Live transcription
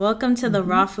Welcome to the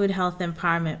Raw Food Health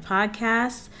Empowerment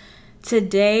Podcast.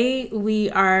 Today we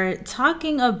are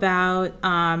talking about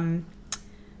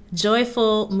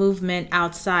joyful movement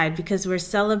outside because we're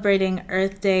celebrating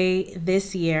Earth Day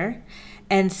this year.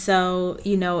 And so,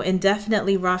 in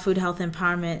definitely Raw Food Health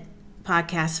Empowerment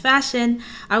Podcast fashion,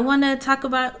 I want to talk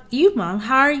about you, Mom.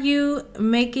 How are you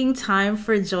making time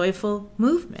for joyful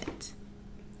movement?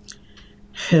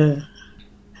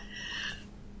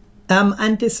 I'm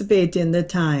anticipating the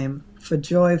time for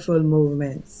joyful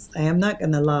movements. I am not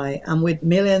going to lie. I'm with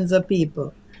millions of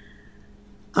people.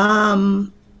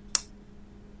 I'm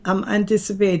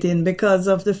anticipating because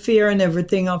of the fear and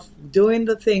everything of doing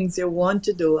the things you want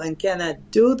to do and cannot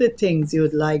do the things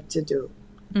you'd like to do.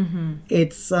 Mm-hmm.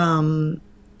 It's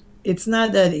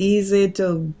not that easy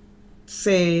to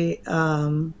say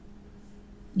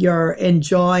you're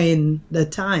enjoying the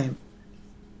time.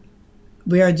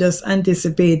 We are just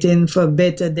anticipating for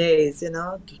better days,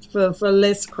 for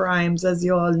less crimes, as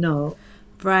you all know.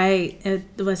 Right.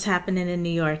 It was happening in New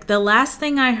York. The last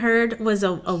thing I heard was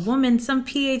a woman, some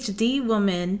PhD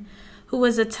woman, who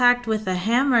was attacked with a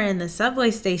hammer in the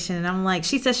subway station. And I'm like,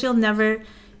 she said she'll never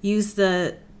use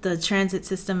the transit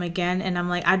system again. And I'm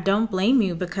like, I don't blame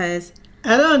you because...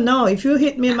 I don't know. If you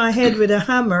hit me in my head with a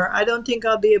hammer, I don't think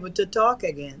I'll be able to talk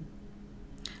again.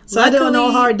 So luckily, I don't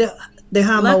know how hard the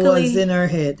hammer was in her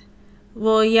head.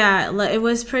 Well, yeah, it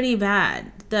was pretty bad,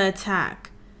 the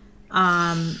attack.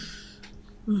 And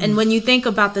when you think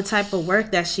about the type of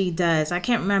work that she does, I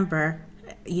can't remember,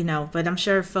 but I'm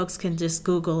sure folks can just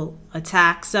Google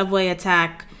attack, subway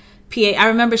attack, I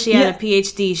remember she had a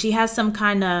PhD. She has some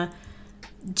kind of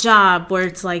job where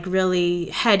it's like really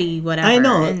heady, whatever. I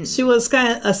know. And she was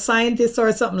kind of a scientist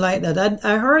or something like that.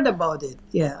 I heard about it.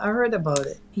 Yeah, I heard about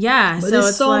it. Yeah. But so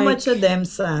it's so like, much of them,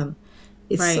 Sam.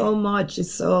 It's right. So much.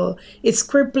 It's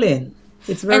crippling.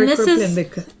 It's very crippling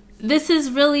because... This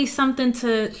is really something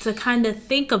to kind of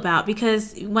think about,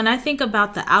 because when I think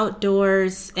about the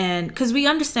outdoors, and because we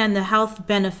understand the health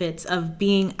benefits of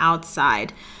being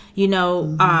outside,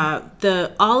 all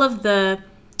of the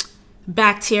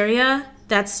bacteria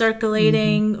that's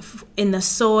circulating in the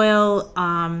soil,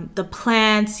 the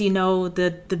plants,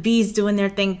 the bees doing their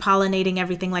thing, pollinating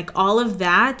everything, like all of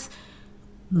that,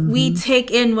 we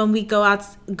take in when we go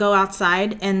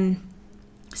outside and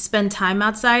spend time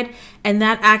outside, and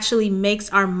that actually makes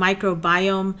our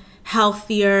microbiome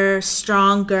healthier,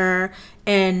 stronger,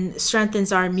 and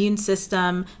strengthens our immune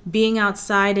system. Being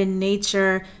outside in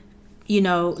nature,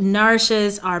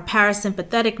 nourishes our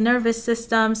parasympathetic nervous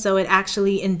system, so it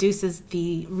actually induces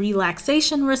the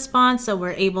relaxation response, so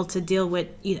we're able to deal with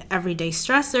everyday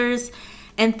stressors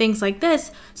and things like this.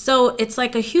 So it's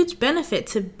like a huge benefit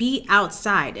to be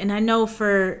outside. And I know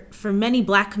for many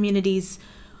Black communities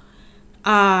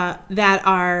that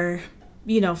are,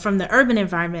 from the urban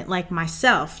environment, like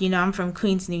myself, I'm from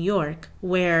Queens, New York,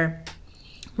 where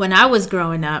when I was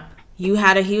growing up, you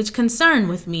had a huge concern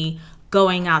with me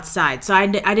going outside. So I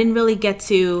didn't really get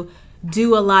to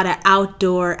do a lot of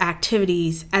outdoor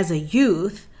activities as a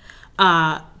youth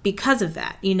because of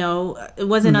that. It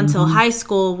wasn't until high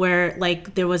school where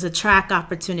like there was a track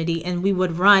opportunity and we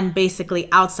would run basically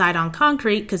outside on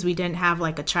concrete because we didn't have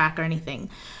like a track or anything.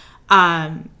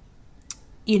 But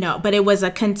it was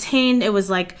it was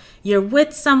like you're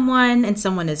with someone and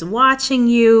someone is watching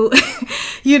you,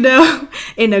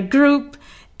 in a group.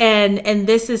 And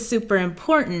this is super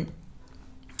important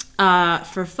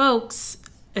for folks,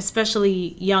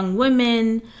 especially young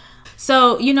women.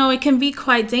 So, it can be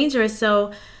quite dangerous.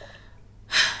 So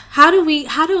I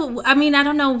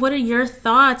don't know, what are your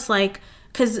thoughts? Like,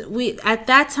 because at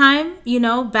that time,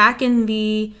 back in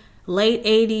the late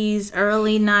 80s,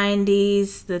 early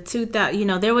 90s, the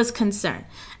 2000s, there was concern.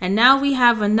 And now we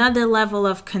have another level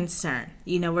of concern.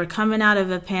 We're coming out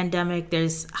of a pandemic.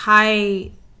 There's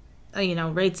high,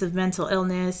 rates of mental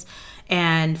illness,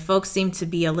 and folks seem to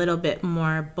be a little bit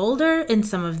more bolder in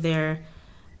some of their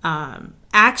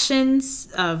actions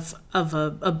of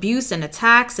abuse and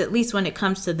attacks, at least when it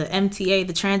comes to the MTA,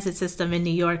 the transit system in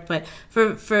New York, but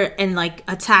and like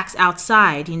attacks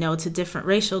outside, to different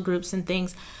racial groups and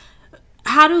things.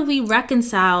 How do we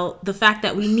reconcile the fact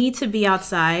that we need to be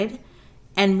outside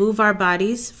and move our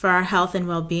bodies for our health and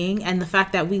well-being, and the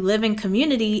fact that we live in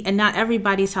community and not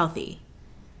everybody's healthy?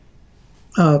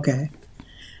 Okay.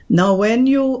 Now, when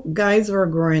you guys were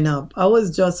growing up, I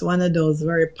was just one of those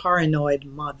very paranoid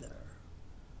mothers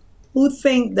who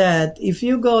think that if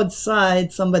you go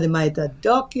outside, somebody might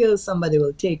abduct you, somebody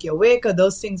will take you away, because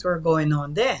those things were going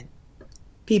on then.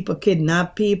 People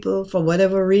kidnap people for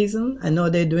whatever reason. I know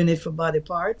they're doing it for body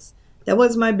parts. That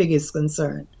was my biggest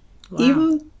concern. Wow.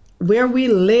 Even where we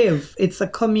live, it's a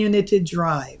community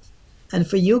drive. And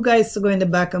for you guys to go in the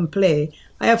back and play,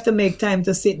 I have to make time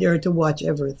to sit there to watch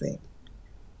everything.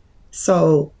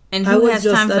 So And I who was has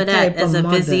just time for that that type of as a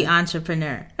busy mother.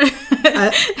 entrepreneur?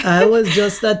 I was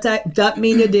just that type. That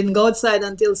mean you didn't go outside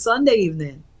until Sunday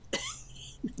evening.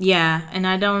 Yeah, and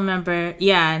I don't remember.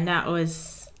 Yeah, and that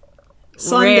was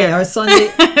Sunday or rare. Sunday,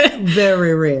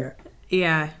 very rare.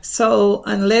 Yeah. So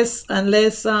unless I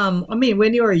mean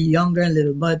when you were younger and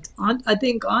little, but I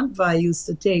think Aunt Vi used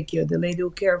to take you, the lady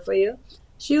who cared for you.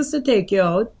 She used to take you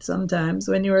out sometimes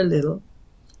when you were little.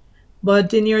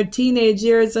 But in your teenage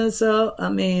years and so, I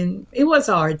mean, it was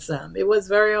hard, Sam. It was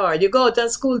very hard. You go to a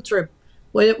school trip,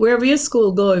 wherever your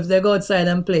school go, if they go outside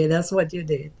and play, that's what you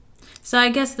did. So I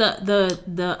guess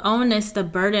the onus, the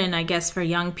burden, I guess, for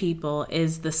young people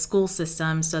is the school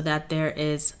system, so that there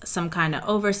is some kind of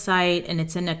oversight and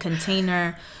it's in a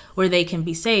container where they can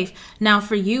be safe. Now,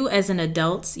 for you as an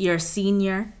adult, you're a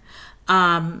senior.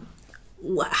 Um,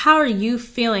 how are you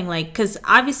feeling like? Because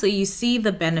obviously you see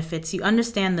the benefits, you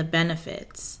understand the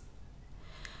benefits.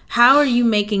 How are you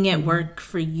making it work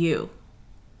for you?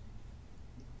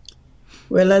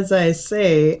 Well, as I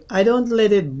say, I don't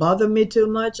let it bother me too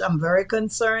much. I'm very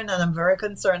concerned, and I'm very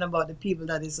concerned about the people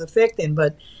that it's affecting.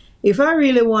 But if I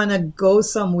really want to go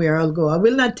somewhere, I'll go. I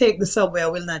will not take the subway, I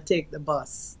will not take the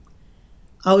bus.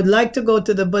 I would like to go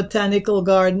to the botanical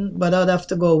garden, but I'd have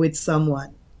to go with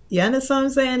someone. You understand what I'm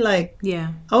saying? Like,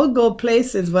 Yeah. I would go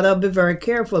places, but I'll be very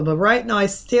careful. But right now, I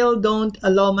still don't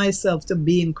allow myself to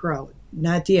be in crowd.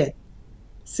 Not yet.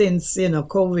 Since,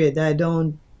 COVID,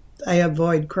 I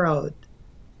avoid crowd.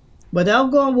 But I'll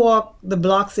go and walk the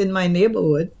blocks in my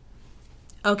neighborhood.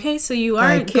 Okay, so you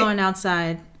I are can't, going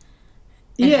outside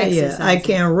and yeah, yeah. I exercising.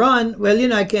 can run.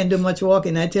 Well, I can't do much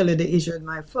walking. I tell you the issue with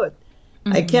my foot. I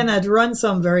Mm-hmm. cannot run,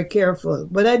 so I'm very careful.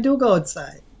 But I do go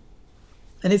outside.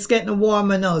 And it's getting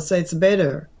warmer now, so it's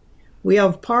better. We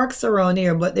have parks around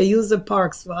here, but they use the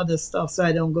parks for other stuff, so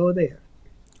I don't go there.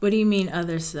 What do you mean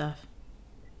other stuff?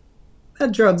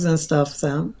 Drugs and stuff,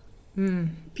 Sam. Mm.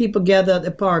 People gather at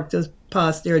the park to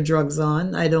pass their drugs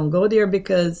on. I don't go there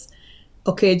because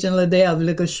occasionally they have a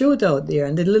little shootout there.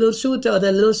 And the little shootout,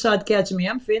 a little shot catch me,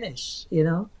 I'm finished.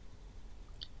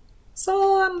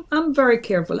 So I'm very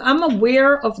careful. I'm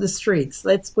aware of the streets.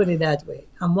 Let's put it that way.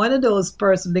 I'm one of those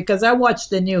persons because I watch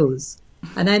the news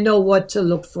and I know what to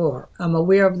look for. I'm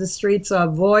aware of the streets, so I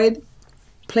avoid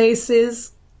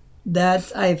places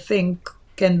that I think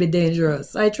can be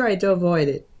dangerous. I try to avoid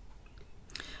it.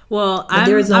 Well, But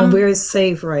there is no very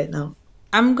safe right now.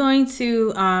 I'm going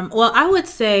to well, I would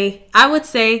say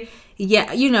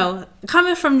yeah,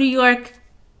 coming from New York,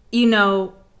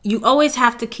 you always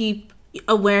have to keep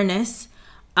awareness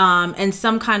and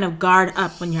some kind of guard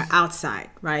up when you're outside,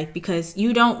 right? Because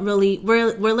you don't really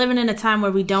we're living in a time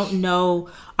where we don't know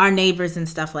our neighbors and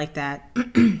stuff like that.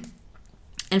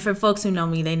 And for folks who know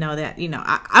me, they know that,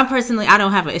 I personally, I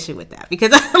don't have an issue with that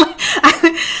because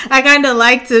I kind of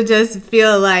like to just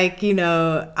feel like,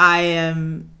 I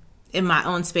am in my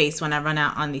own space when I run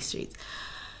out on these streets.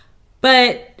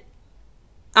 But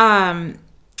um,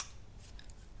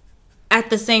 at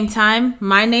the same time,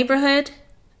 my neighborhood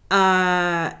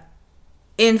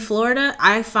in Florida,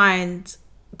 I find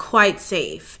quite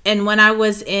safe. And when I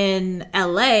was in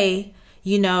LA,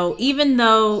 even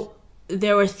though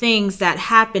there were things that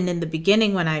happened in the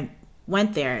beginning when I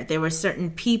went there were certain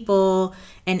people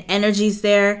and energies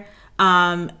there,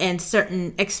 and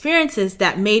certain experiences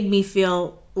that made me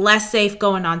feel less safe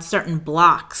going on certain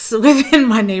blocks within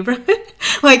my neighborhood.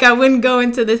 Like I wouldn't go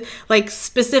into this like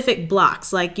specific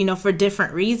blocks, like, for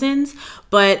different reasons,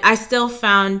 but I still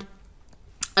found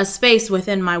a space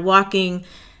within my walking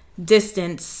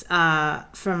distance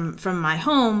from my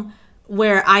home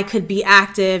where I could be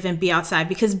active and be outside,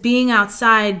 because being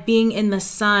outside, being in the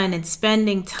sun and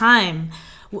spending time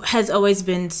has always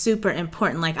been super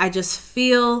important. Like I just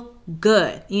feel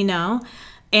good,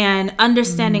 and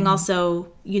understanding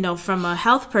also, from a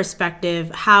health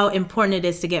perspective, how important it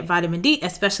is to get vitamin D,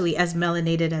 especially as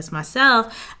melanated as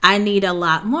myself. I need a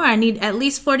lot more. I need at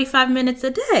least 45 minutes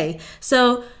a day.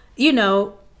 So, so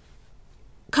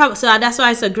that's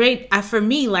why it's for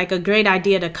me, like a great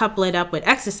idea to couple it up with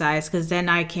exercise, because then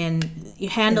I can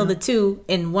handle the two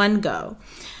in one go.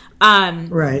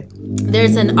 Right.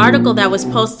 There's an article that was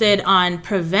posted on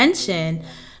prevention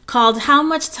called "How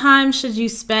Much Time Should You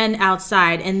Spend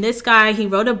Outside?" And this guy, he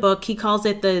wrote a book. He calls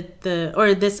it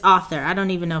or this author, I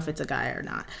don't even know if it's a guy or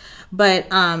not, but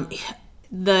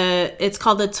it's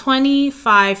called the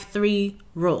 25-3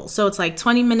 rule. So it's like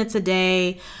 20 minutes a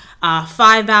day,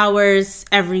 5 hours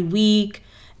every week,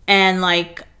 and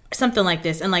like something like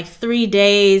this, and like 3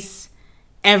 days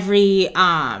every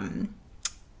I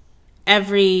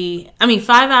mean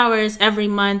 5 hours every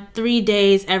month, 3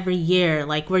 days every year,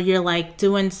 like where you're like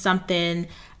doing something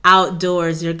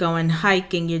outdoors, you're going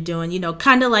hiking, you're doing,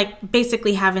 kind of like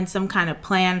basically having some kind of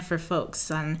plan for folks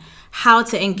on how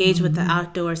to engage with the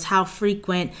outdoors, how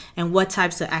frequent, and what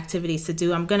types of activities to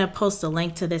do. I'm going to post a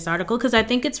link to this article because I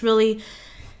think it's a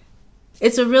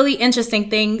really interesting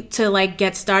thing to like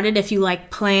get started if you like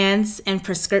plans and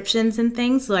prescriptions and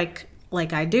things like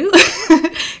I do.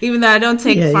 Even though I don't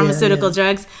take pharmaceutical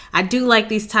drugs, I do like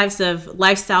these types of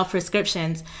lifestyle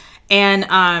prescriptions. And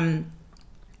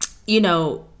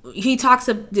he talks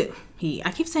about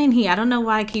I keep saying he. I don't know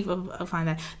why I keep applying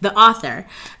that. The author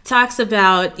talks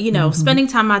about, spending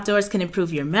time outdoors can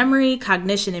improve your memory,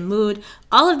 cognition, and mood.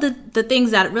 All of the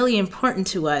things that are really important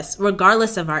to us,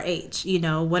 regardless of our age.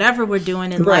 Whatever we're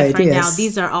doing in life right now,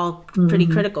 these are all pretty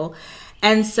critical.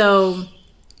 And so,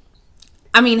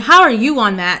 I mean, how are you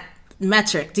on that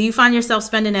metric? Do you find yourself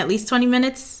spending at least 20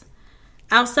 minutes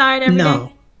outside every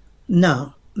day?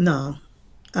 No.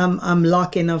 I'm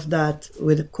locking off that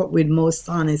with most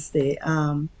honesty.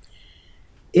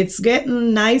 It's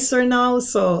getting nicer now,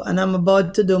 and I'm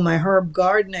about to do my herb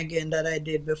garden again that I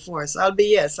did before. So I'll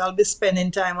be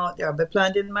spending time out there. I'll be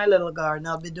planting my little garden.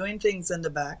 I'll be doing things in the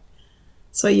back.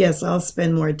 So yes, I'll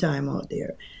spend more time out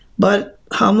there. But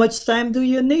how much time do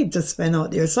you need to spend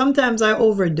out there? Sometimes I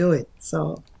overdo it,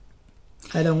 so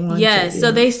I don't want to. Yeah,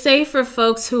 so they say for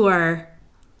folks who are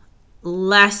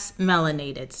less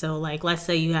melanated, so like let's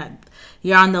say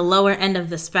you're on the lower end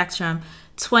of the spectrum,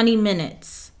 20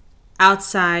 minutes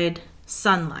outside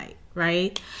sunlight,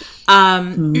 right?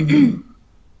 And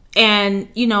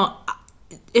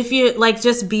if you like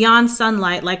just beyond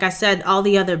sunlight, like I said, all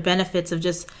the other benefits of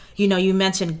just, you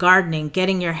mentioned gardening,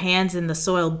 getting your hands in the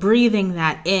soil, breathing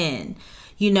that in,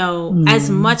 as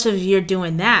much of you're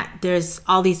doing that, there's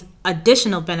all these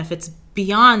additional benefits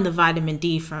beyond the vitamin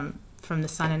D from the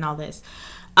sun and all this.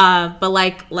 But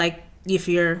like if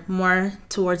you're more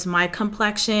towards my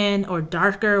complexion or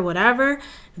darker, whatever,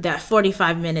 that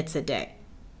 45 minutes a day.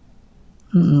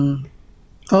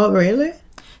 Oh, really?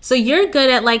 So you're good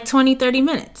at like 20, 30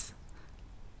 minutes.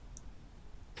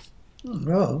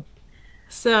 Oh.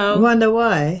 So I wonder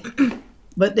why.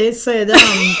 But they said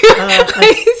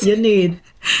you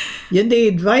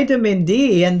need vitamin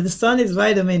D, and the sun is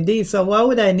vitamin D. So why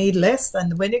would I need less?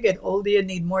 And when you get older, you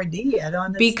need more D. I don't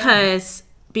understand.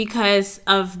 Because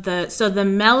of the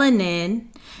melanin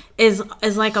is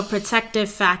like a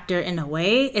protective factor in a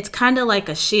way. It's kind of like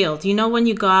a shield. When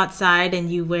you go outside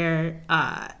and you wear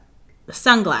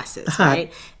sunglasses,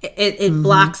 right? It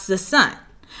blocks the sun.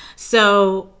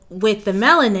 So with the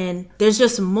melanin, there's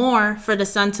just more for the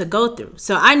sun to go through.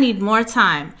 So I need more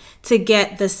time to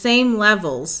get the same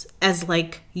levels as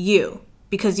like you,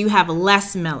 because you have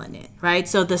less melanin, right?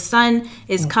 So the sun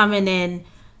is coming in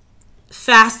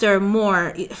faster,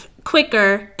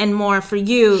 quicker and more for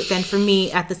you than for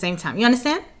me at the same time. You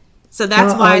understand? So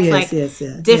that's why it's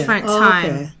different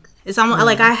time. Okay. It's almost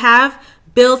like I have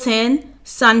built-in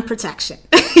sun protection,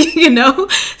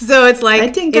 So it's like,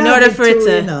 I think in order for it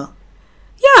to...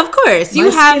 Yeah, of course.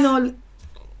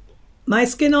 My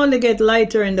skin only gets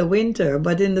lighter in the winter,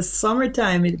 but in the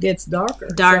summertime it gets darker.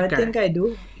 So I think I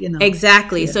do,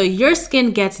 Exactly. Yeah. So your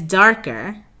skin gets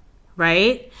darker,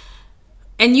 right?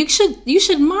 And you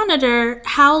should monitor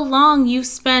how long you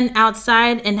spend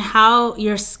outside and how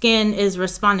your skin is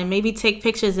responding. Maybe take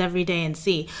pictures every day and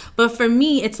see. But for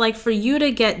me, it's like for you to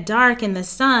get dark in the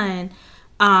sun,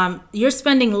 you're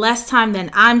spending less time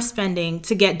than I'm spending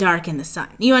to get dark in the sun.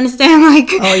 You understand? Like,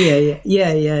 oh yeah.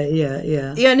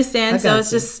 You understand? So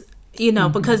it's just,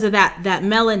 because of that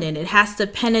melanin, it has to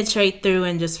penetrate through.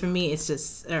 And just for me, it's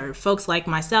just, or folks like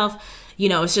myself,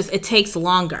 it's just, it takes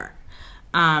longer.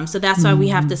 So that's why we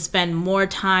have to spend more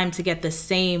time to get the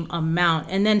same amount.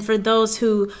 And then for those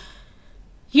who,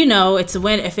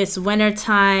 if it's winter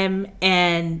time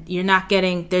and you're not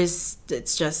getting,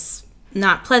 it's just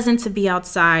not pleasant to be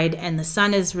outside and the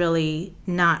sun is really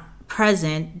not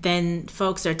present, then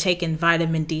folks are taking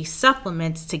vitamin D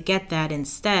supplements to get that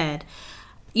instead.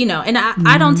 And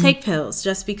I don't take pills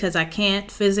just because I can't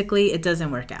physically. It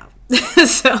doesn't work out.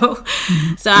 So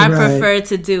I prefer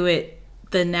to do it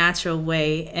the natural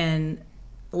way. And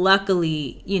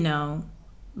luckily,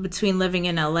 between living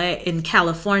in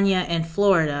California and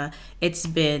Florida, it's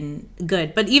been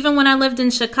good. But even when I lived in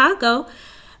Chicago,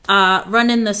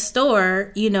 running the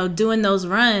store, doing those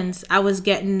runs, I was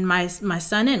getting my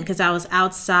sun in because I was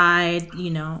outside,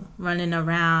 running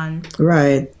around.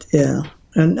 Right. Yeah.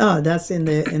 And that's in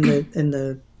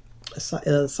the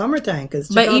summertime because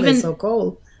Chicago is so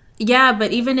cold. Yeah,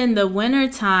 but even in the winter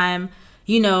time,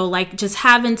 like just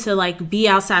having to like be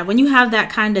outside. When you have that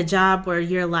kind of job where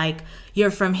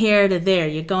you're from here to there,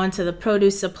 you're going to the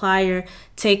produce supplier,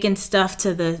 taking stuff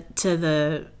to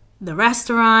the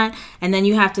restaurant, and then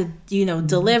you have to,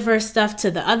 deliver stuff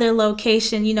to the other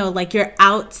location, like you're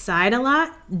outside a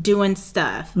lot doing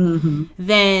stuff,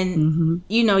 then,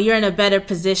 you're in a better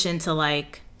position to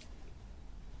like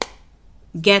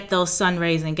get those sun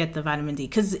rays and get the vitamin D.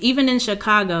 Because even in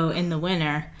Chicago in the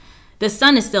winter, the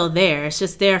sun is still there. It's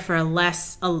just there for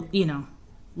less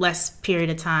period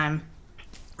of time.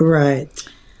 Right.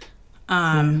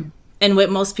 And with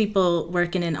most people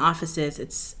working in offices,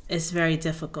 it's very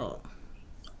difficult.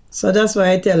 So that's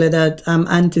why I tell you that I'm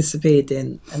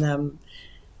anticipating, and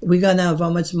we're gonna have how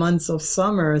much months of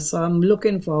summer. So I'm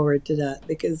looking forward to that,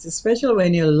 because especially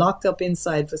when you're locked up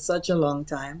inside for such a long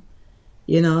time,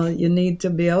 you need to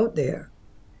be out there.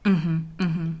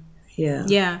 Yeah.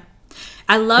 Yeah.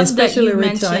 I love especially that you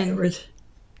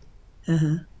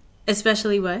mentioned.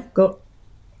 Especially what?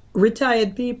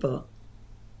 Retired people.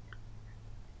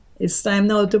 It's time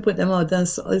now to put them out, and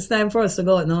it's time for us to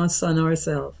go out and sun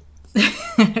ourselves.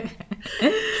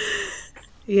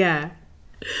 Yeah.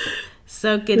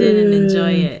 Soak it in and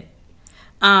enjoy it.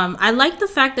 I like the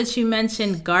fact that you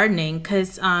mentioned gardening,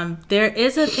 because there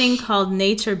is a thing called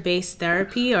nature-based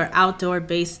therapy or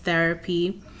outdoor-based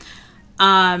therapy.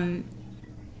 And,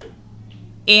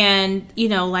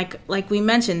 like we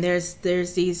mentioned,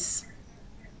 there's these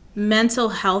mental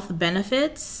health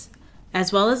benefits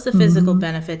as well as the physical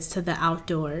benefits to the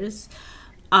outdoors.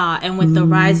 And with the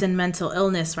rise in mental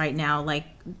illness right now, like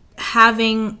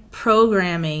having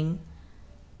programming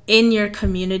in your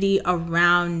community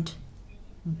around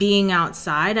being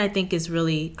outside, I think is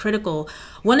really critical.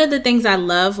 One of the things I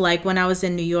love, like when I was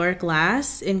in New York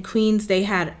last, in Queens, they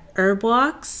had herb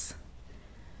walks.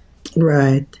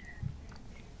 Right.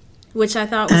 Which I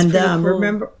thought was pretty cool.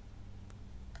 Remember,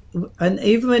 and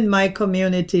even in my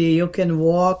community, you can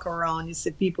walk around, you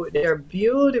see people with their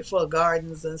beautiful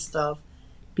gardens and stuff,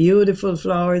 beautiful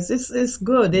flowers. It's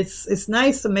good. It's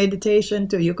nice to meditation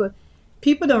too.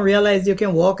 People don't realize you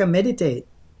can walk and meditate.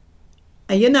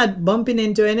 And you're not bumping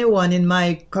into anyone in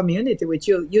my community, which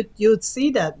you'd see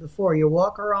that before. You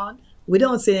walk around, we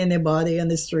don't see anybody on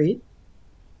the street.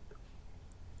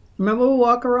 Remember, we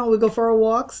walk around, we go for our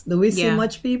walks. Do we see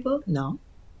much people? No.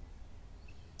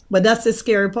 But that's the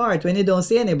scary part, when you don't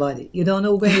see anybody. You don't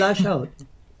know when to lash out.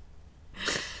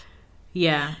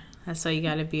 Yeah, that's why you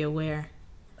got to be aware.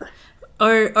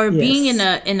 Or being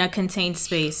in a contained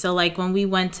space. So like when we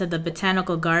went to the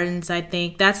botanical gardens, I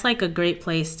think that's like a great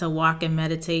place to walk and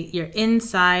meditate. You're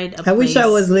inside a place. I wish I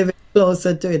was living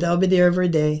closer to it. I'll be there every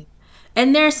day.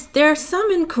 And there are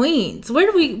some in Queens. Where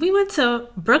do we went to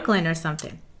Brooklyn or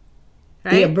something,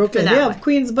 right? Yeah, Brooklyn. They have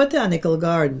Queens Botanical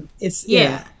Garden. It's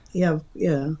yeah.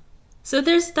 So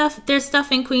there's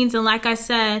stuff in Queens, and like I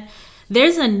said,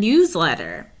 there's a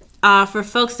newsletter for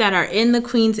folks that are in the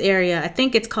Queens area. I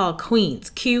think it's called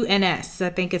Queens, QNS, I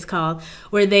think it's called,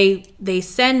 where they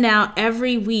send out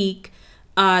every week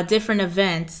different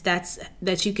events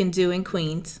that you can do in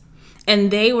Queens. And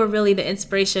they were really the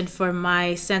inspiration for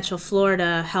my Central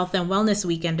Florida Health and Wellness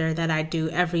Weekender that I do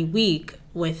every week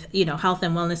with, health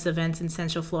and wellness events in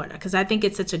Central Florida. Because I think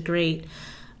it's such a great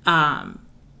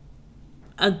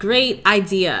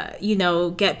idea,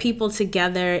 get people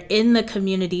together in the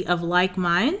community of like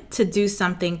mind to do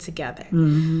something together.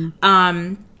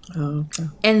 Okay.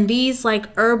 And these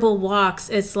like herbal walks,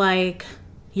 it's like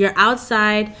you're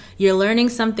outside, you're learning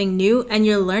something new, and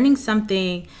you're learning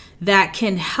something that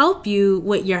can help you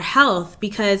with your health.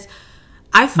 Because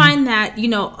I find that,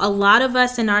 a lot of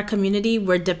us in our community,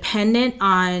 we're dependent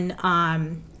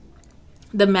on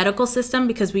the medical system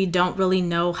because we don't really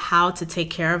know how to take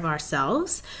care of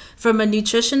ourselves from a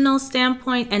nutritional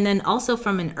standpoint, and then also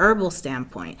from an herbal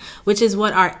standpoint, which is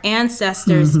what our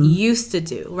ancestors used to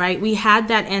do, right? We had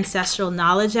that ancestral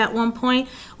knowledge at one point,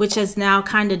 which has now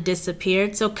kind of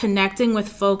disappeared. So connecting with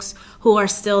folks who are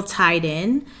still tied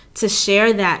in to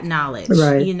share that knowledge,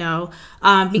 right.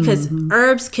 Because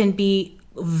herbs can be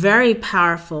very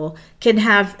powerful, can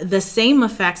have the same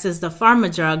effects as the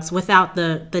pharma drugs without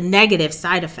the negative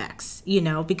side effects,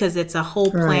 because it's a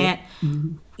whole plant,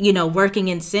 working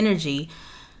in synergy.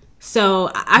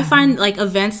 So I find like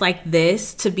events like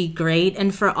this to be great.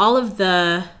 And for all of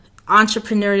the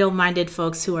entrepreneurial minded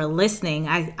folks who are listening,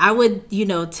 I would,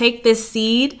 take this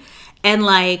seed and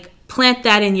like plant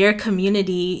that in your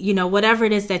community, whatever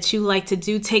it is that you like to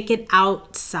do, take it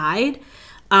outside.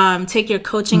 Take your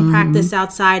coaching practice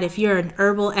outside. If you're an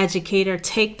herbal educator,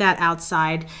 take that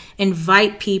outside.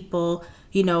 Invite people,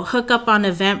 hook up on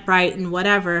Eventbrite and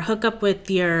whatever, hook up with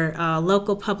your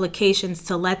local publications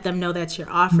to let them know that you're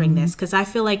offering this. Because I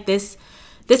feel like this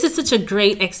is such a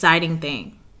great, exciting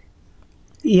thing.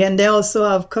 Yeah, and they also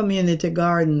have community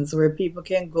gardens where people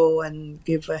can go and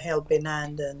give a helping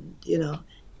hand and,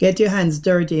 get your hands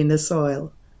dirty in the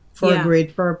soil for a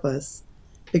great purpose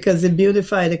because they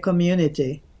beautify the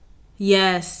community.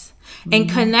 Yes. And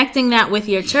connecting that with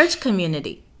your church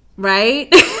community, right?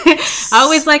 I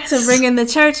always like to bring in the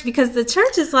church because the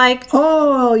church is like,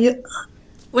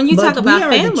 when you talk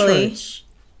about family.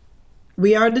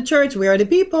 We are the church. We are the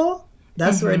people.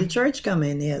 That's where the church come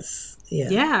in. Yes.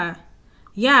 Yeah.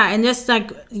 And just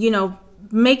like,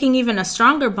 making even a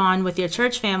stronger bond with your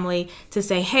church family to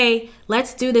say, hey,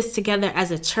 let's do this together as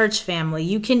a church family.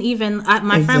 You can even,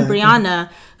 my friend Brianna,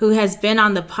 who has been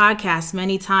on the podcast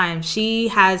many times, she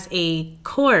has an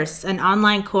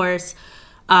online course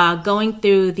going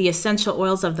through the essential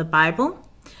oils of the Bible,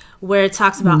 where it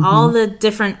talks about all the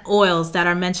different oils that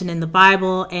are mentioned in the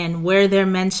Bible and where they're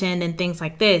mentioned and things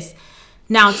like this.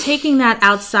 Now, taking that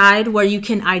outside where you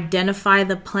can identify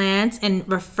the plants and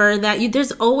refer that,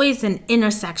 there's always an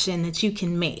intersection that you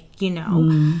can make,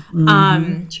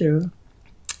 True.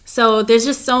 So there's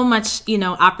just so much,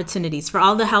 opportunities for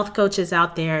all the health coaches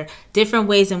out there, different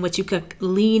ways in which you could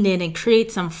lean in and create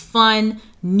some fun,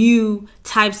 new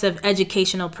types of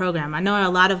educational program. I know a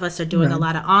lot of us are doing a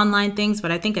lot of online things,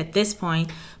 but I think at this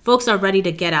point, folks are ready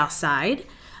to get outside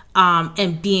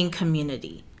and be in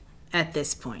community at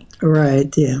this point.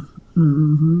 Right, yeah.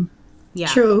 Mm-hmm. Yeah.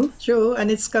 True.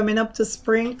 And it's coming up to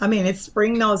spring. I mean, it's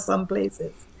spring now some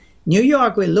places. New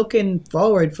York, we're looking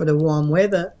forward for the warm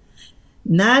weather.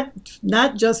 Not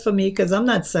just for me, because I'm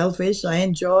not selfish. I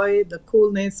enjoy the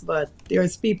coolness, but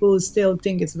there's people who still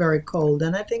think it's very cold,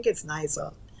 and I think it's nice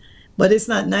out. But it's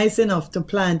not nice enough to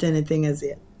plant anything as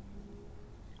yet.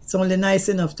 It's only nice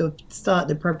enough to start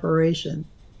the preparation.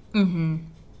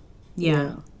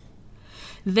 Yeah.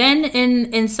 Then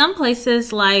in some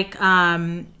places like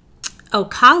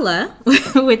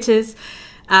Ocala, which is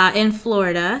in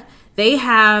Florida, they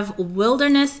have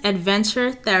wilderness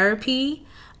adventure therapy.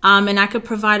 And I could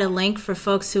provide a link for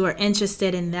folks who are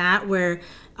interested in that, where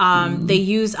they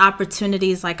use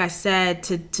opportunities, like I said,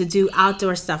 to do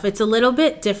outdoor stuff. It's a little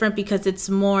bit different because it's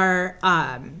more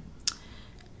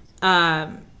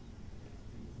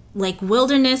like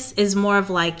wilderness is more of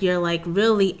like you're like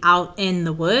really out in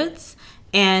the woods.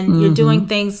 And you're doing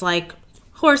things like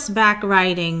horseback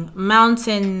riding,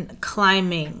 mountain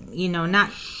climbing, not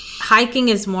hiking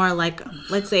is more like,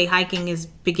 let's say hiking is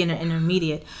beginner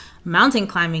intermediate. Mountain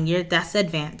climbing, that's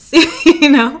advanced,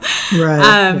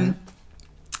 Right.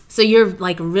 So you're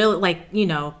like real, like,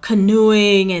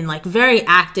 canoeing and like very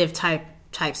active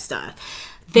type stuff.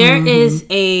 There is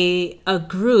a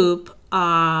group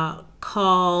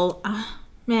called,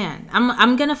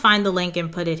 I'm gonna find the link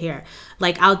and put it here,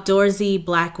 like Outdoorsy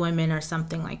Black Women or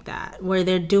something like that, where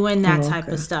they're doing that type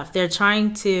of stuff. They're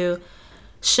trying to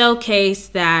showcase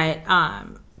that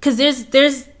because there's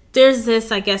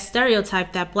this, I guess,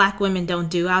 stereotype that Black women don't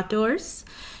do outdoors,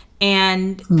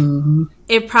 and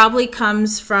it probably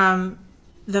comes from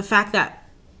the fact that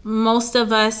most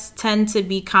of us tend to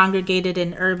be congregated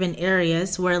in urban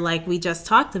areas where, like we just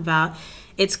talked about,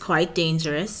 it's quite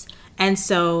dangerous. And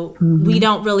so we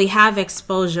don't really have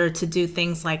exposure to do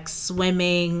things like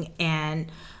swimming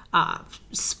and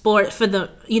sport for the,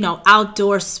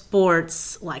 outdoor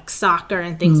sports like soccer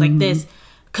and things like this,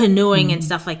 canoeing and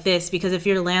stuff like this. Because if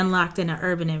you're landlocked in an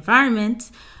urban environment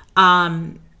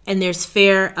and there's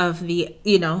fear of the,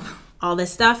 all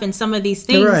this stuff and some of these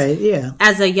things, right, yeah.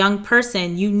 As a young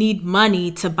person, you need money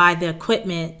to buy the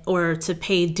equipment or to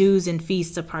pay dues and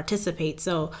fees to participate.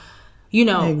 So,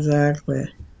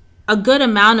 exactly. A good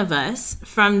amount of us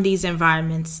from these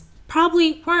environments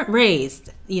probably weren't raised,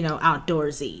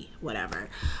 outdoorsy, whatever.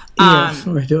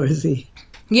 Outdoorsy.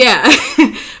 Yeah,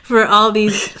 for all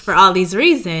these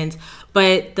reasons.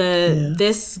 But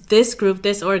this group,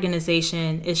 this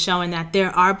organization is showing that there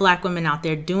are Black women out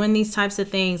there doing these types of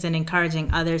things and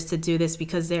encouraging others to do this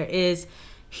because there is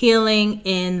healing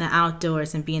in the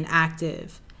outdoors and being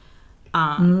active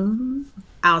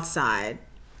outside.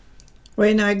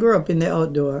 Well, I grew up in the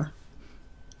outdoor.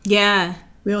 Yeah.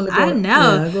 I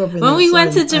know. I grew up in when we outside.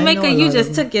 went to Jamaica, you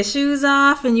just took your shoes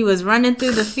off and you was running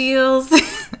through the fields.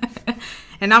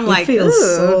 And I'm like, it feels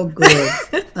ooh. So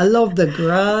good. I love the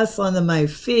grass under my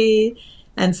feet.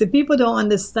 And see, people don't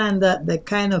understand that the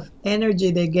kind of energy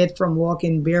they get from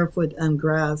walking barefoot on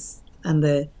grass and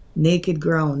the naked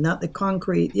ground, not the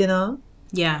concrete, Yeah.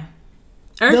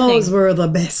 Earthing. Those were the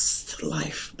best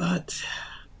life, but...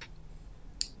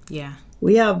 Yeah.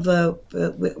 We have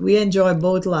we enjoy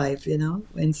both life, you know,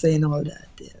 when saying all that.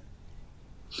 Yeah.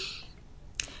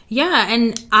 Yeah,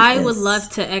 and I would love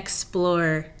Yes. to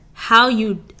explore how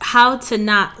to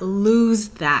not lose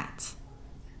that,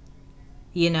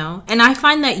 you know. And I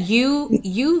find that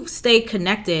you stay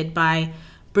connected by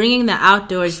bringing the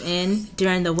outdoors in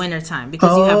during the wintertime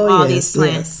because you have Oh all these yes,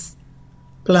 plants. yes.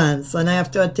 Plants, and I have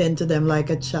to attend to them like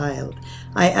a child.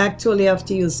 I actually have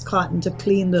to use cotton to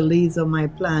clean the leaves of my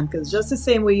plant because just the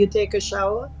same way you take a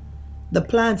shower, the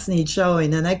plants need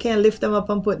showering, and I can't lift them up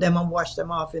and put them and wash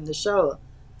them off in the shower.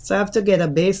 So I have to get a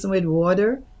basin with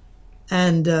water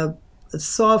and a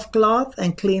soft cloth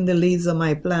and clean the leaves of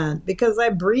my plant because I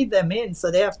breathe them in, so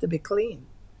they have to be clean.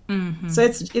 So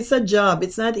it's a job.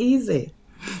 It's not easy.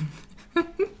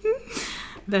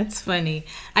 That's funny.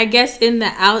 I guess in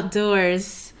the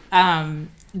outdoors,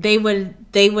 they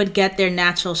would get their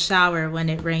natural shower when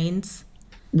it rains.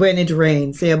 When it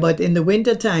rains, yeah, but in the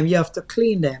wintertime, you have to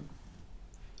clean them.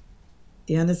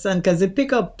 You understand? Because they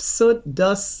pick up soot,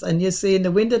 dust, and you see in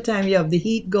the wintertime, you have the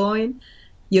heat going,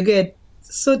 you get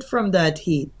soot from that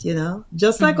heat, you know?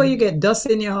 Just like when you get dust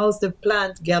in your house, the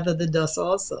plants gather the dust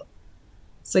also.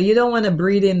 So you don't want to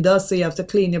breathe in dust, so you have to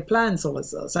clean your plants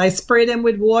also. So I spray them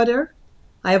with water.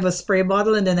 I have a spray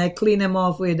bottle, and then I clean them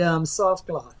off with soft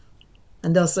cloth.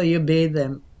 And that's how you bathe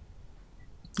them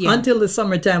Yeah, until the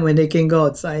summertime when they can go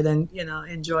outside and, you know,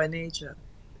 enjoy nature.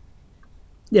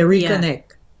 They yeah.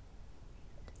 reconnect.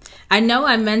 I know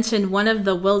I mentioned one of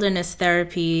the wilderness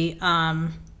therapy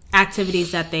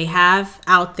activities that they have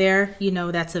out there, you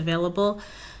know, that's available,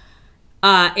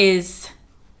 is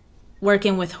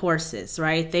working with horses,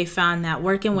 right? They found that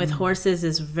working with Mm. horses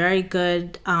is very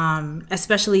good,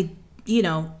 especially, you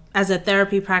know, as a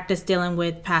therapy practice dealing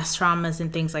with past traumas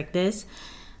and things like this.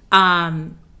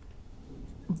 Um,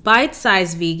 Bite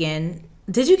Size Vegan,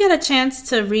 did you get a chance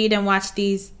to read and watch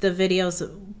the videos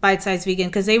of Bite Size Vegan?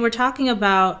 Because they were talking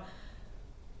about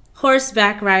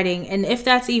horseback riding and if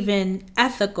that's even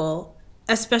ethical,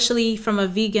 especially from a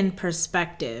vegan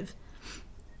perspective.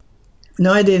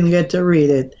 No, I didn't get to read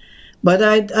it, but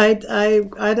I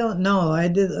don't know. I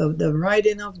did the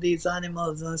writing of these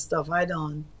animals and stuff. I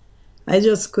don't. I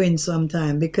just cringe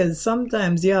sometimes because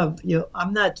sometimes you have you.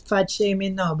 I'm not fat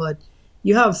shaming now, but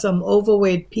you have some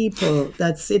overweight people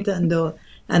that sit and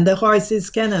the horses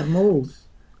cannot move.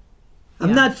 I'm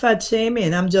Yeah. not fat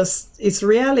shaming. I'm just it's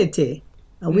reality,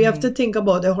 and we have to think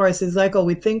about the horses like how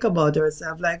we think about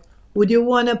ourselves. Like, would you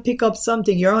want to pick up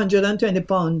something? You're a 120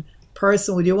 pound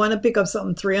person. Would you want to pick up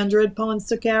something 300 pounds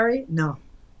to carry? No,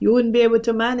 you wouldn't be able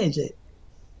to manage it,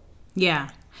 Yeah.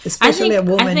 I especially a think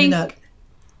I woman. You know, think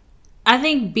I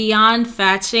think beyond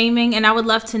fat shaming, and I would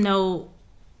love to know,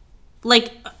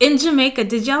 like in Jamaica,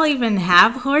 did y'all even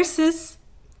have horses?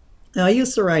 I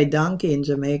used to ride donkey in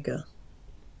Jamaica,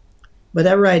 but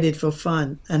I ride it for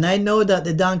fun, and I know that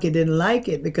the donkey didn't like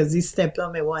it because he stepped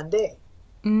on me one day.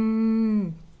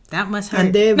 Mm, that must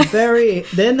And hurt.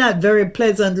 they're not very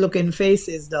pleasant looking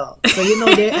faces though. So you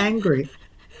know they're angry.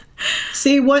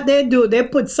 See what they do, they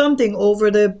put something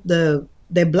over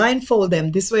they blindfold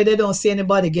them. This way they don't see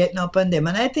anybody getting up on them.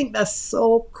 And I think that's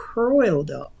so cruel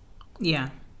though. Yeah.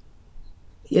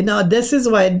 You know, this is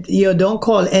why you don't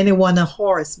call anyone a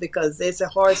horse because they say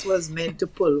horse was meant to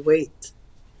pull weight.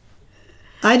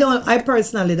 I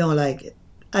personally don't like it.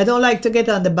 I don't like to get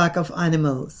on the back of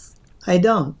animals. I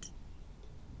don't.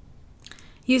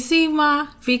 You see, Ma,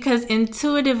 because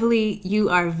intuitively you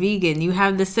are vegan. You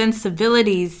have the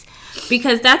sensibilities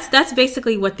because that's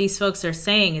basically what these folks are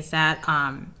saying is that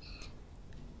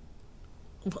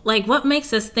like what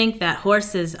makes us think that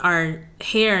horses are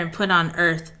here and put on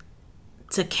earth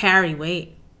to carry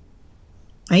weight?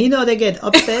 And you know they get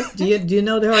upset. Do you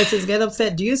know the horses get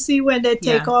upset? Do you see when they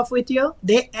take Yeah. off with you?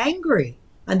 They're angry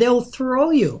and they'll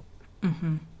throw you.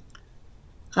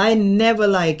 I never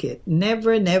like it.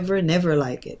 Never, never, never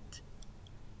like it.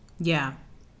 Yeah.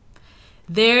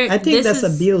 There I think this that's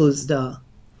is abuse though.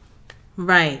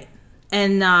 right.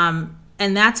 And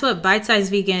that's what Bite Size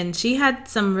Vegan, she had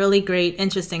some really great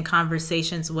interesting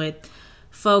conversations with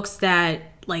folks that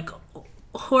like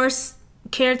horse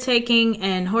caretaking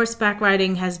and horseback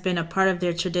riding has been a part of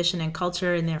their tradition and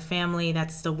culture in their family.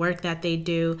 That's the work that they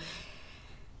do.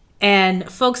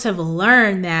 And folks have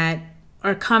learned that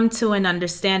or come to an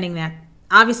understanding that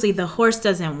obviously the horse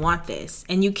doesn't want this.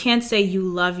 And you can't say you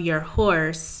love your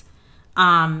horse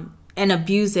and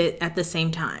abuse it at the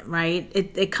same time, right?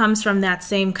 It comes from that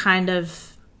same kind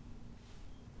of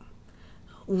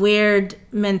weird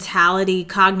mentality,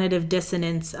 cognitive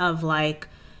dissonance of like,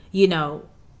 you know,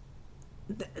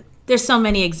 there's so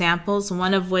many examples,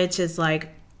 one of which is like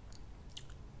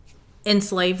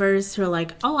enslavers who are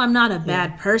like, oh, I'm not a Yeah.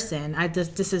 bad person.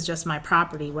 This is just my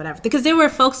property, whatever. Because there were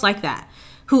folks like that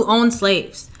who owned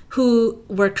slaves, who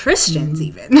were Christians Hmm.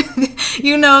 even.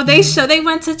 They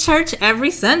went to church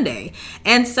every Sunday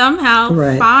and somehow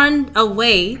Right. found a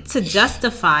way to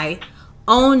justify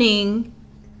owning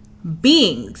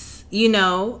beings,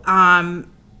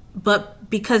 but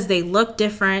because they looked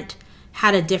different,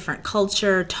 had a different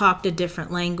culture, talked a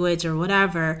different language or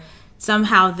whatever,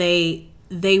 somehow they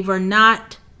were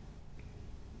not,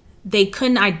 they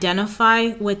couldn't identify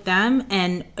with them,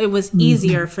 and it was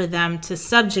easier for them to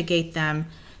subjugate them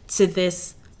to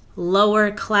this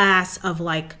lower class of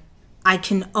like, I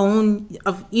can own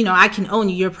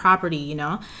your property,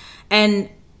 and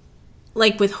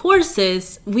like with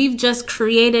horses, we've just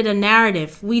created a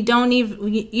narrative. We don't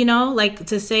even, like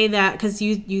to say that, because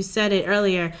you said it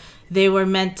earlier, they were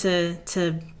meant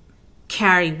to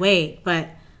carry weight, but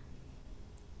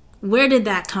where did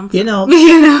that come You from?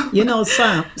 know, you know?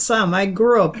 Sam, I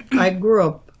grew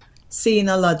up seeing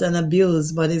a lot and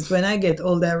abuse, but it's when I get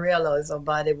older I realize how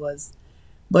bad it was.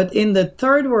 But in the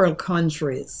third world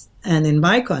countries and in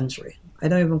my country, I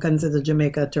don't even consider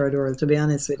Jamaica third world, to be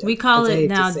honest with you, We call as I it hate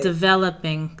to now say it.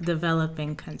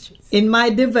 developing countries. In my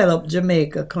developed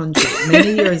Jamaica country,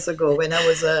 many years ago when I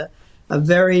was a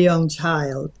very young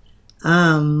child,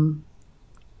 um,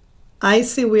 I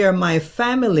see where my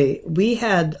family, we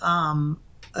had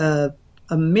a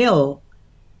mill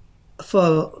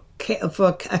for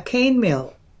a cane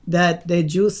mill that they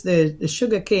juice the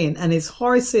sugar cane, and his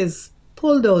horses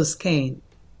pull those mill.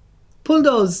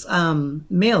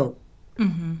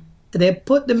 They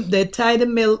tie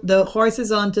the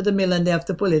horses onto the mill, and they have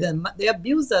to pull it. And the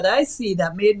abuse that I see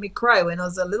that made me cry when I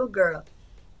was a little girl.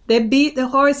 They beat the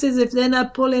horses if they're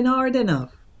not pulling hard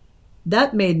enough.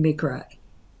 That made me cry.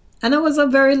 And I was a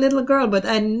very little girl, but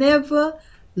I never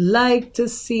liked to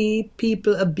see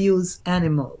people abuse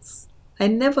animals. I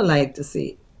never liked to see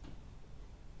it.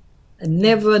 I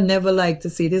never liked to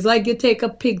see it. It's like you take a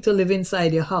pig to live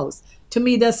inside your house. To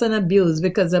me, that's an abuse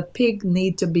because a pig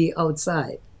need to be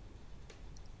outside.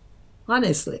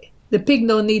 Honestly, the pig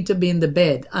don't need to be in the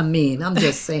bed. I mean, I'm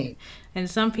just saying. And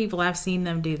some people, I've seen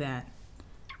them do that.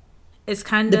 It's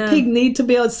kind The of, pig need to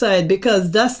be outside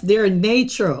because that's their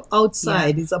nature. yeah.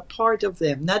 Outside is a part of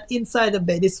them, not inside the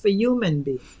bed. It's for human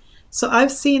beings. So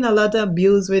I've seen a lot of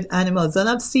abuse with animals, and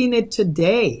I've seen it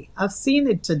today. I've seen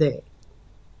it today,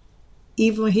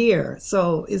 even here.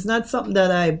 So it's not something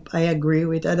that I agree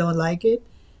with. I don't like it.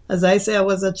 As I say, I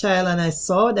was a child and I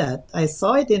saw that. I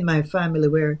saw it in my family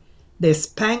where they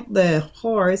spanked the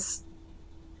horse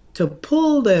to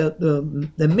pull the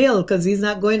mill because he's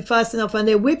not going fast enough, and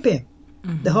they whip him.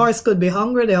 The horse could be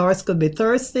hungry, the horse could be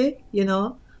thirsty.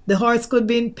 The horse could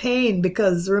be in pain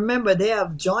because remember, they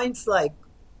have joints like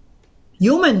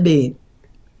human being.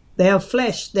 They have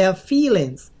flesh, they have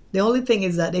feelings. The only thing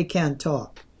is that they can't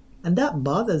talk. And that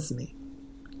bothers me.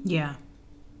 Yeah.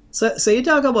 So you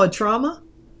talk about trauma?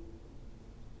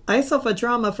 I suffer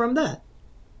trauma from that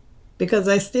because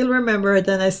I still remember it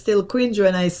and I still cringe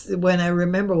when I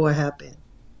remember what happened.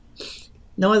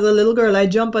 Now, as a little girl, I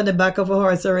jump on the back of a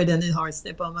horse already and the horse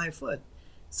step on my foot.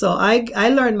 So I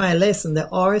learned my lesson. The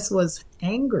horse was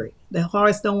angry. The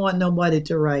horse don't want nobody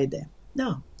to ride them.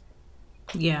 No.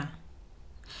 Yeah.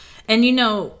 And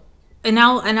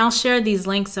and I'll share these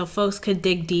links so folks could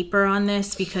dig deeper on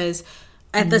this, because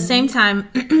at the same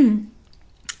time,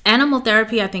 animal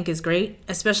therapy I think is great,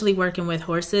 especially working with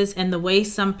horses, and the way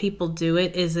some people do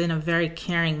it is in a very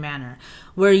caring manner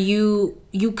where you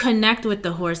connect with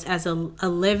the horse as a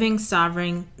living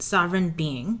sovereign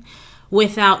being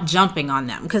without jumping on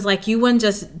them, because like you wouldn't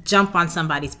just jump on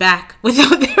somebody's back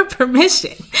without their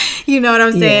permission. You know what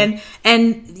I'm Yeah. saying?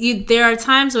 And there are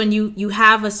times when you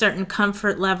have a certain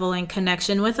comfort level and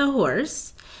connection with a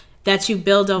horse that you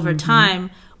build over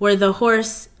time, where the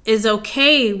horse is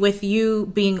okay with you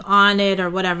being on it or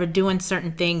whatever, doing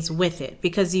certain things with it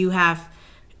because you have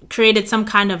created some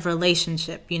kind of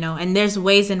relationship, and there's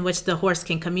ways in which the horse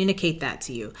can communicate that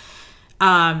to you.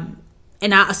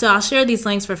 So I'll share these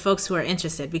links for folks who are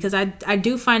interested, because I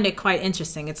do find it quite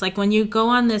interesting. It's like when you go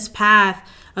on this path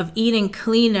of eating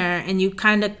cleaner and you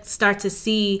kind of start to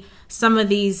see some of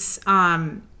these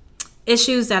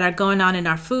issues that are going on in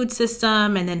our food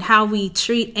system, and then how we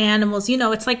treat animals.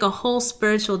 It's like a whole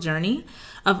spiritual journey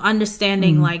of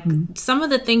understanding like some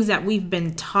of the things that we've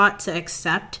been taught to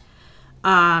accept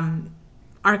are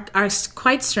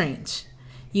quite strange,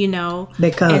 and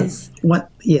Because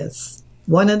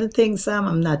one of the things, Sam,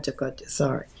 I'm not to cut you,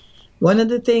 sorry. One of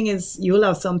the things is you'll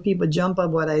have some people jump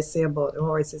up what I say about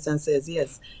horses and says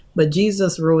yes, but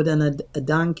Jesus rode on a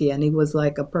donkey and he was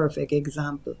like a perfect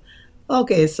example.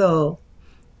 Okay, so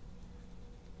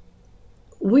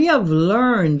we have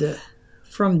learned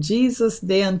from Jesus'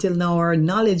 day until now, our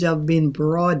knowledge have been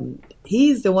broadened.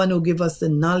 He's the one who gives us the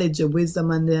knowledge, the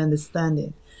wisdom, and the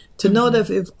understanding to know Mm-hmm. that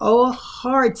if our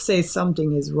heart says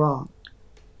something is wrong,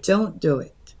 don't do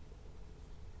it.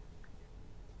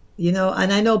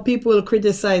 And I know people will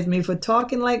criticize me for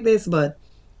talking like this, but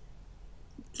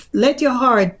let your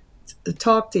heart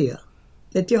talk to you.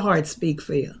 Let your heart speak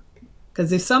for you.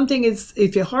 Because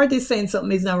if your heart is saying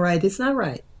something is not right, it's not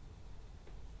right.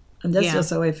 And that's Yeah. just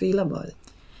how I feel about it.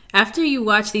 After you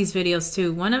watch these videos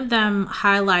too, one of them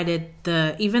highlighted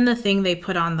even the thing they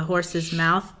put on the horse's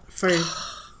mouth for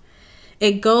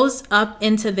it goes up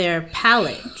into their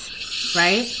palate,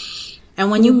 right? And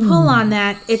when you pull on Mm.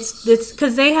 that, it's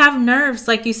because they have nerves,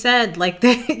 like you said, like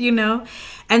they,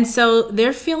 and so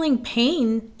they're feeling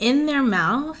pain in their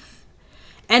mouth,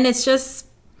 and it's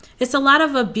a lot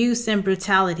of abuse and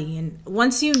brutality. And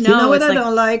once you You know know, what it's I like,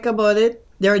 don't like about it?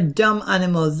 They're dumb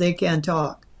animals. They can't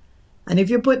talk. And if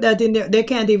you put that in there, they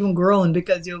can't even groan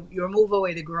because you remove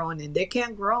away the groaning. They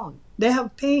can't groan. They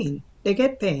have pain. They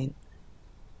get pain.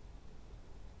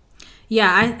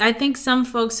 yeah, I think some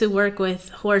folks who work with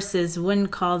horses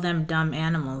wouldn't call them dumb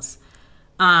animals.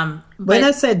 When I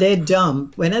But said they're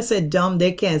dumb, when I said dumb,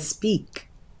 they can't speak.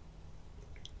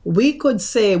 We could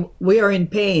say we are in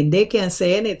pain. They can't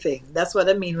say anything. That's what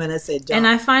I mean when I say and dumb.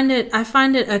 I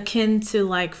find it akin to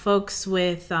like folks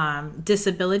with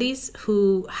disabilities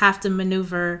who have to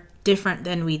maneuver different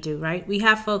than we do, right? We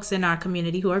have folks in our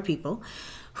community who are people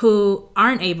who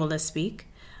aren't able to speak,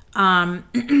 um,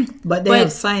 But they have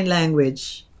but sign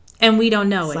language. and we don't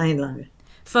know it. Sign language.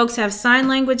 Folks have sign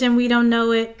language and we don't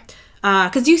know it.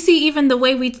 Because you see, even the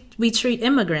way we treat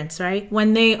immigrants, right?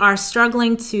 When they are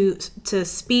struggling to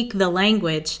speak the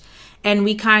language, and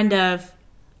we kind of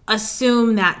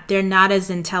assume that they're not as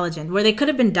intelligent, where they could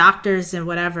have been doctors and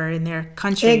whatever in their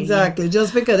country. Exactly.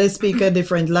 Just because they speak a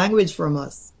different language from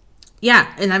us.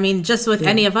 Yeah, and I mean, just with Yeah.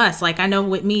 any of us, like I know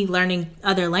with me learning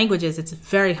other languages, it's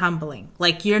very humbling.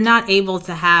 Like you're not able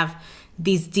to have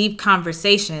these deep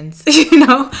conversations,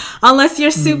 unless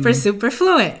you're super, Mm. super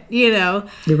fluent. You're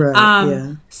right.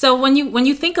 Yeah. So when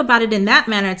you think about it in that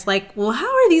manner, it's like, well, how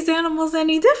are these animals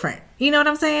any different? You know what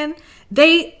I'm saying?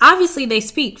 They obviously they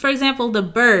speak. For example, the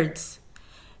birds.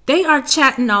 They are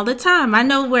chatting all the time. I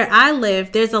know where I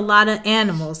live, there's a lot of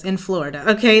animals in Florida.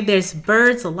 Okay, there's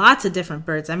birds, lots of different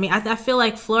birds. I mean, I feel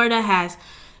like Florida has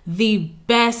the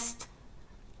best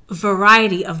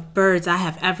variety of birds I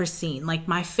have ever seen. Like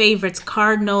my favorites,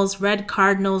 cardinals, red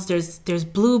cardinals. There's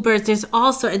bluebirds. There's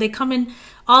all sorts. They come in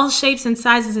all shapes and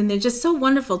sizes, and they're just so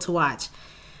wonderful to watch.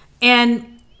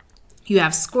 And you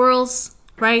have squirrels,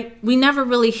 right? We never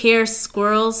really hear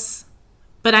squirrels,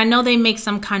 but I know they make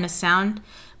some kind of sound.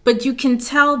 But you can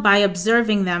tell by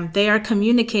observing them, they are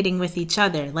communicating with each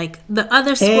other. Like the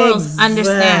other squirrels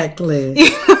understand. Exactly.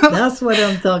 That's what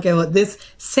I'm talking about. This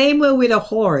same way with a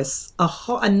horse.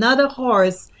 Another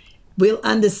horse will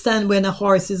understand when a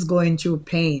horse is going through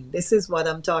pain. This is what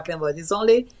I'm talking about. It's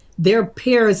only their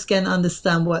peers can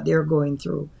understand what they're going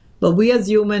through. But we as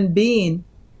human beings,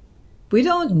 we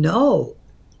don't know.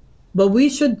 But we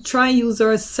should try and use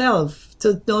ourselves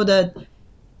to know that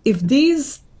if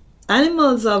these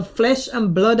animals have flesh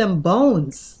and blood and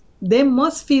bones, they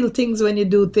must feel things when you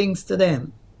do things to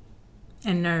them.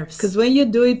 And nerves. Because when you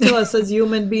do it to us as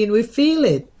human beings, we feel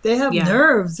it. They have Yeah.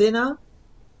 nerves,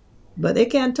 but they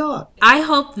can't talk. I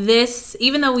hope this,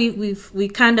 even though we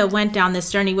kind of went down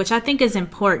this journey, which I think is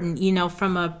important,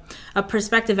 from a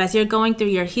perspective as you're going through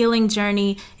your healing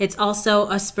journey, it's also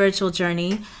a spiritual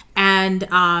journey. And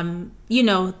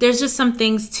there's just some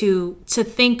things to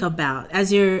think about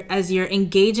as you're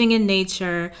engaging in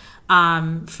nature,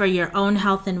 for your own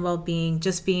health and well-being,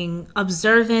 just being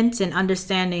observant and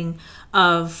understanding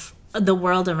of the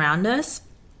world around us.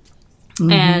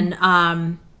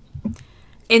 And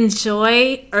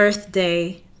enjoy Earth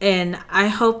Day, and I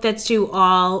hope that you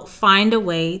all find a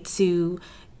way to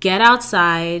get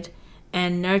outside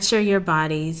and nurture your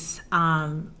bodies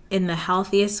in the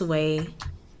healthiest way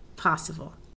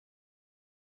possible.